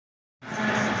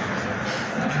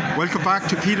Welcome back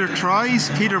to Peter Tries.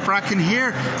 Peter Bracken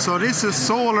here. So this is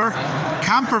solar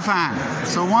campervan.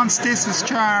 So once this is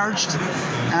charged,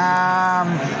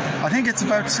 I think it's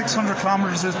about 600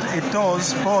 kilometers it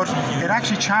does, but it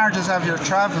actually charges as you're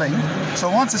traveling. So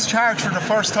once it's charged for the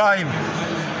first time,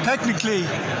 technically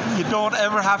you don't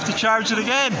ever have to charge it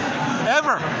again,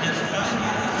 ever.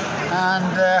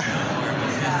 And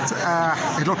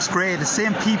it looks great. The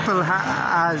same people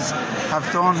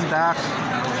have done that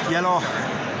yellow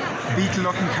beetle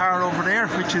looking car over there,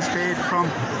 which is made from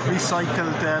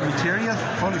recycled material,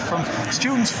 fully from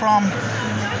students from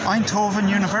Eindhoven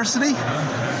University.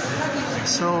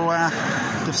 So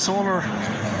the solar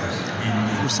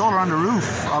on the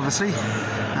roof, obviously,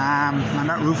 and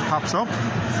that roof pops up.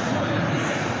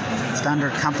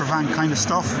 Standard campervan kind of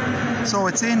stuff. So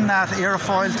it's in that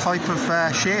aerofoil type of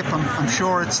shape. I'm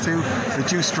sure it's to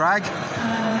reduce drag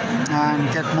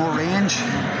and get more range.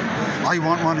 I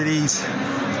want one of these.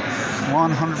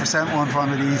 100% want one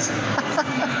of these.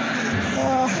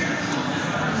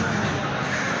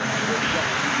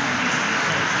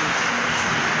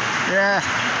 Yeah,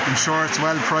 I'm sure it's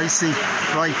well pricey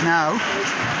right now.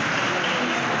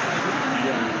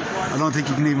 I don't think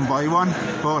you can even buy one,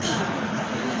 but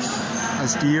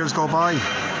as the years go by,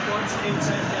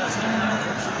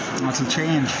 that'll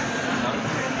change.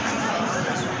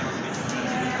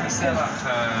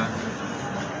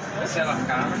 So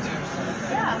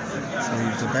you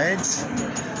have the beds,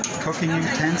 cooking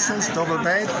utensils, double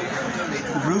bed,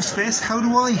 the roof space. How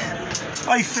do I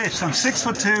fit? I'm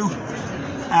 6'2"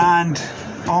 and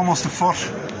almost a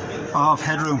foot of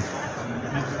headroom.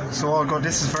 So I'll go,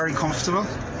 this is very comfortable.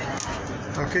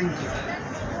 Looking.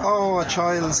 Oh, a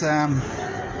child's,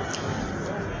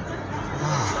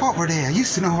 what were they? I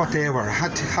used to know what they were. I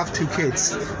had to have 2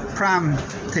 kids. Pram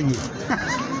thingy.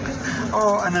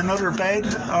 Oh, and another bed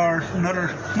or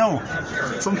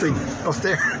something up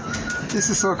there. This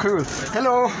is so cool.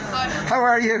 Hello. Hi. How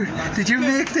are you? Did you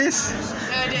make this?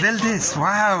 I did. Build this.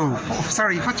 Wow. Oh,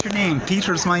 sorry, what's your name?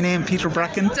 Peter's my name, Peter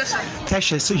Bracken.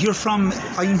 Tesha. So you're from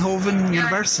Eindhoven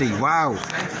University. Wow.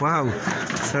 Wow.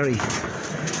 Sorry.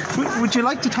 Would you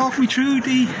like to talk me through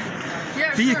the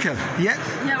vehicle? Sure. Yeah.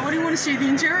 Yeah, what do you want to see? The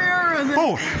interior or the...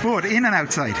 Both, in and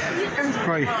outside.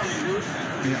 Right.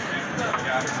 Yeah.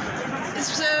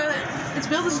 It's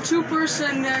built as a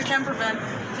 2-person camper van.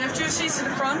 You have 2 seats in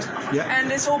the front,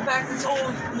 and it's all back. It's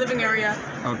all living area.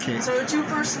 Okay. So a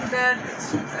 2-person bed,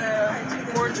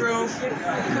 wardrobe,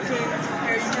 cooking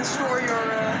area. You can store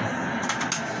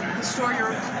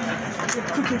your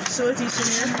cooking facilities in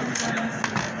here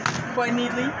quite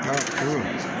neatly. Oh, cool.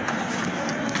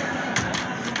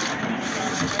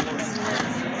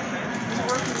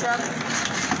 Working tab.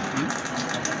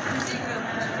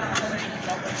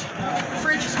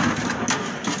 Fridge.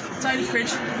 Tiny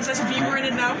fridge. It says a beamer in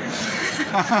it now.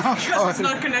 Because it's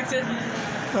not connected.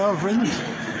 Oh, brilliant.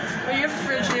 But you have a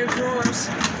fridge, you have drawers.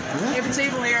 You have a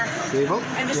table here. Table.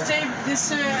 And this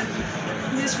this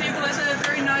vehicle has a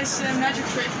very nice magic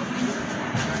trick.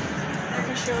 I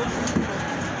can show.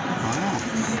 Ah.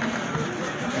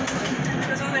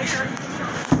 That's on later.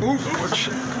 Oh, watch.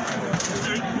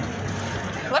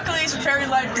 Luckily it's very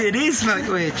lightweight. It is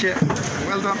lightweight, yeah.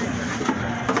 Well done.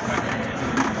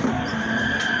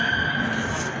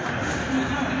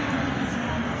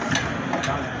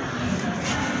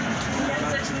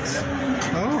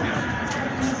 Oh.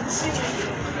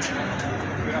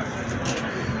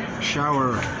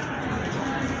 Shower.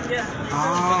 Yeah.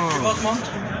 Oh.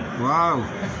 Wow.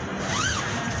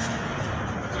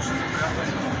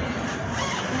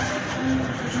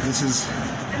 This is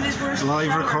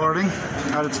live recording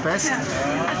at its best. Yeah.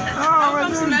 Oh, Now well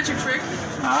comes the magic trick.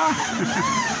 Ah.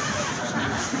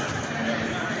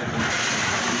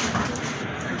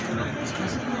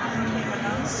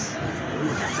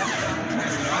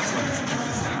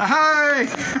 Hi!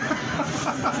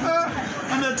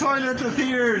 And the toilet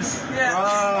appears. Yeah.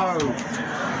 Wow.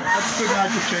 That's a good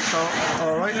magic trick, though.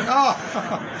 All right. Oh,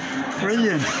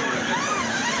 brilliant.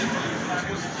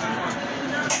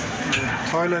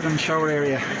 Toilet and shower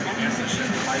area.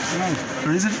 No,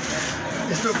 there isn't.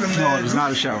 No, there's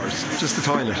not a shower. It's just a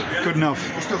toilet. Good enough.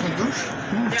 Is het ook een douche?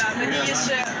 Ja, maar die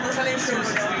is alleen zo.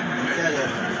 Ja.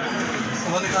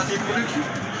 Wat gaat die productie?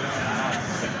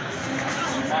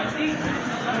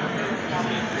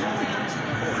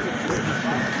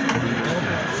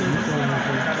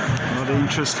 A lot of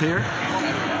interest here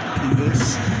in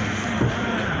this.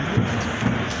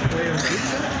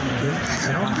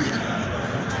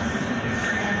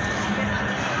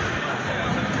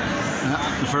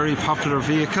 A very popular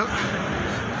vehicle.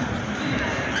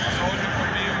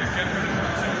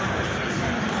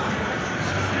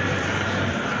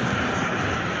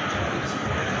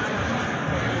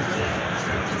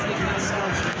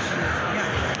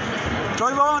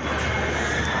 Drive on.